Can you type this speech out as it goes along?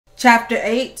Chapter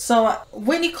 8. So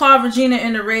Whitney called Regina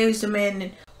in a rage,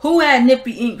 demanding who had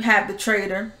Nippy Inc. had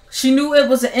betrayed her. She knew it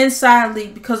was an inside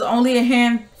leak because only a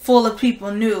handful of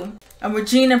people knew. And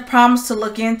Regina promised to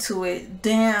look into it.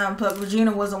 Damn, but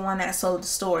Regina was the one that sold the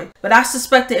story. But I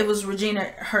suspected it was Regina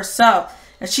herself.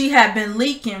 And she had been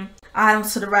leaking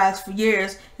items to the rags for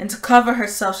years. And to cover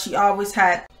herself, she always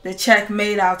had the check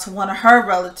made out to one of her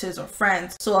relatives or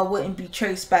friends so it wouldn't be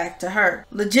traced back to her.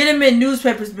 Legitimate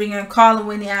newspapers began calling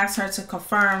Whitney, asked her to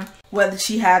confirm whether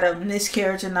she had a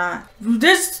miscarriage or not.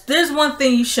 There's one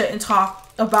thing you shouldn't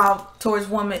talk about towards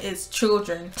women is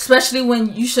children, especially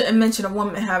when you shouldn't mention a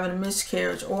woman having a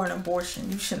miscarriage or an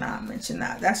abortion. You should not mention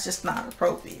that. That's just not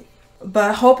appropriate.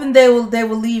 But hoping they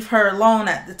will leave her alone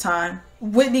at the time,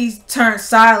 Whitney turned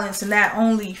silence, and that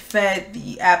only fed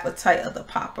the appetite of the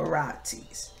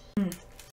paparazzis.